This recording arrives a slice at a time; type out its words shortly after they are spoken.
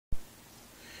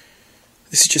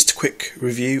This is just a quick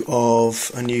review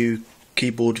of a new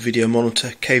keyboard video monitor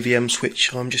KVM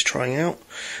switch I'm just trying out.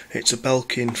 It's a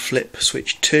Belkin Flip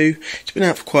Switch 2. It's been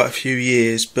out for quite a few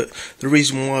years, but the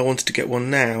reason why I wanted to get one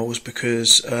now was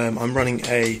because I'm running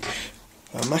a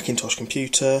Macintosh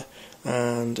computer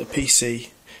and a PC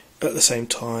at the same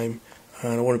time,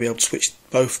 and I want to be able to switch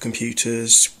both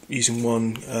computers using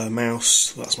one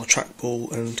mouse. That's my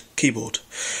trackball and keyboard.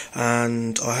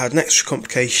 And I had an extra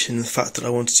complication in the fact that I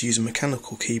wanted to use a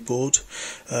mechanical keyboard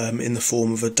in the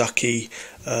form of a Ducky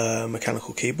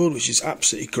mechanical keyboard, which is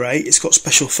absolutely great. It's got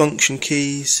special function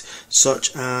keys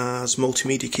such as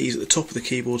multimedia keys at the top of the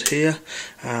keyboard here,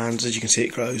 and as you can see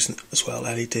it glows as well,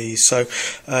 LEDs. So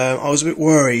I was a bit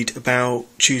worried about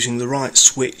choosing the right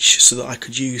switch so that I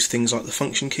could use things like the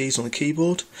function keys on the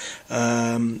keyboard.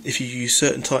 If you use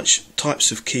certain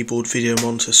types of keyboard video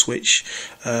monitor switch,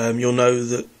 you'll know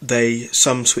that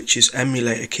some switches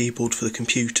emulate a keyboard for the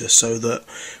computer, so that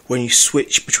when you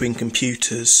switch between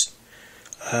computers,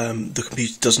 the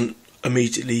computer doesn't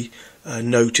immediately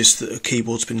notice that a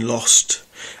keyboard's been lost,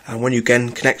 and when you again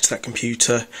connect to that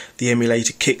computer, the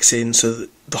emulator kicks in so that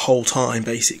the whole time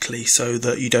basically, so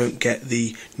that you don't get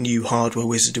the new hardware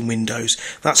wizard in Windows.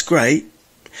 That's great,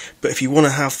 but if you want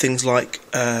to have things like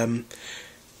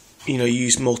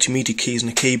use multimedia keys on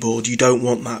a keyboard, you don't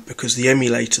want that, because the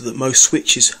emulator that most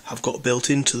switches have got built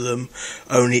into them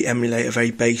only emulate a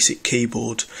very basic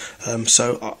keyboard.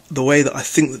 So the way that I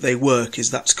think that they work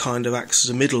is that's kind of acts as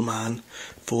a middleman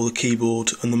for the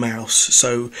keyboard and the mouse.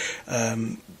 So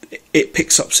it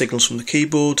picks up signals from the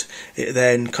keyboard, it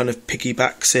then kind of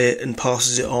piggybacks it and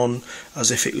passes it on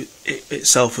as if it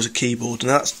itself was a keyboard, and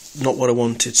that's not what I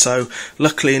wanted. So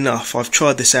luckily enough, I've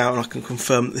tried this out and I can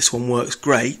confirm that this one works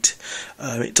great.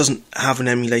 It doesn't have an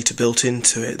emulator built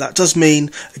into it. That does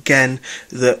mean, again,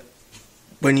 that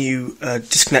when you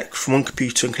disconnect from one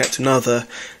computer and connect to another,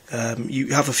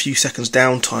 you have a few seconds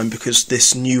downtime because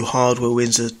this new hardware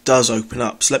wizard does open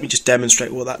up. So let me just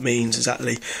demonstrate what that means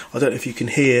exactly. I don't know if you can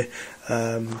hear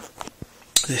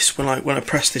this when I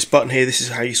press this button here. This is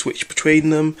how you switch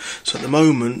between them. So at the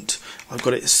moment I've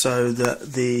got it so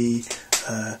that the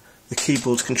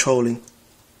keyboard's controlling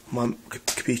my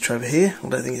computer over here. I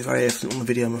don't think it's very evident on the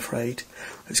video, I'm afraid.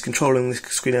 It's controlling the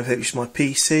screen over here, which is my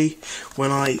PC. When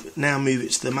I now move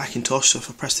it to the Macintosh, so if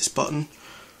I press this button,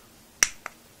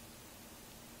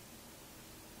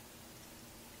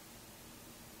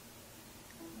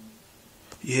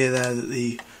 you hear there that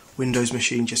the Windows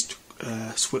machine just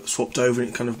swapped over,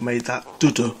 and it kind of made that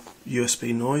duh-duh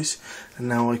USB noise. And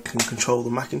now I can control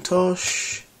the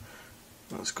Macintosh.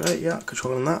 That's great, yeah,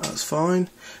 controlling that, that's fine.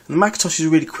 And the Macintosh is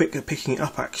really quick at picking it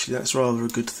up, actually, that's rather a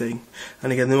good thing.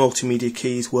 And again, the multimedia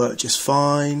keys work just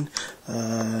fine.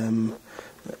 Let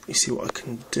me see what I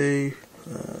can do.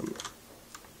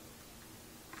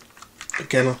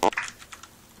 Again,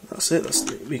 that's it, that's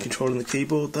me controlling the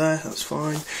keyboard there, that's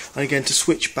fine. And again, to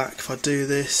switch back, if I do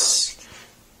this,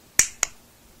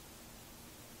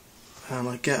 and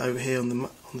I get over here on the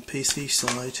PC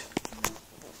side,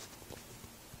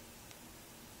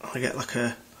 I get like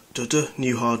a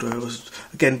new hardware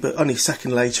again, but only a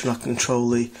second later, and I can control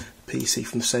the PC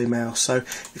from the same mouse. So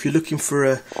if you're looking for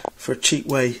a cheap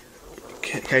way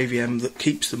KVM that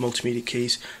keeps the multimedia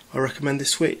keys, I recommend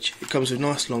this switch. It comes with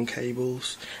nice long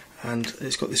cables, and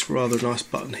it's got this rather nice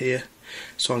button here,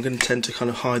 so I'm going to tend to kind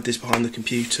of hide this behind the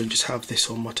computer and just have this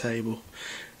on my table.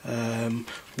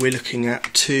 We're looking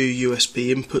at 2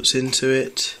 USB inputs into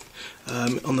it.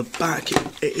 On the back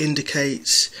it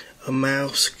indicates a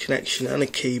mouse connection and a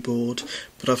keyboard,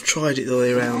 but I've tried it the other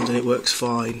way around and it works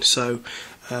fine, so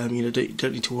you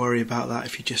don't need to worry about that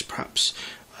if you're just perhaps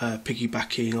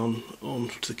piggybacking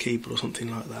onto the keyboard or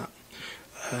something like that.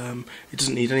 It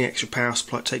doesn't need any extra power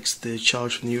supply, it takes the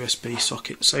charge from the USB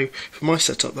socket. So for my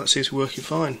setup, that seems to be working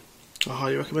fine. I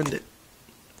highly recommend it.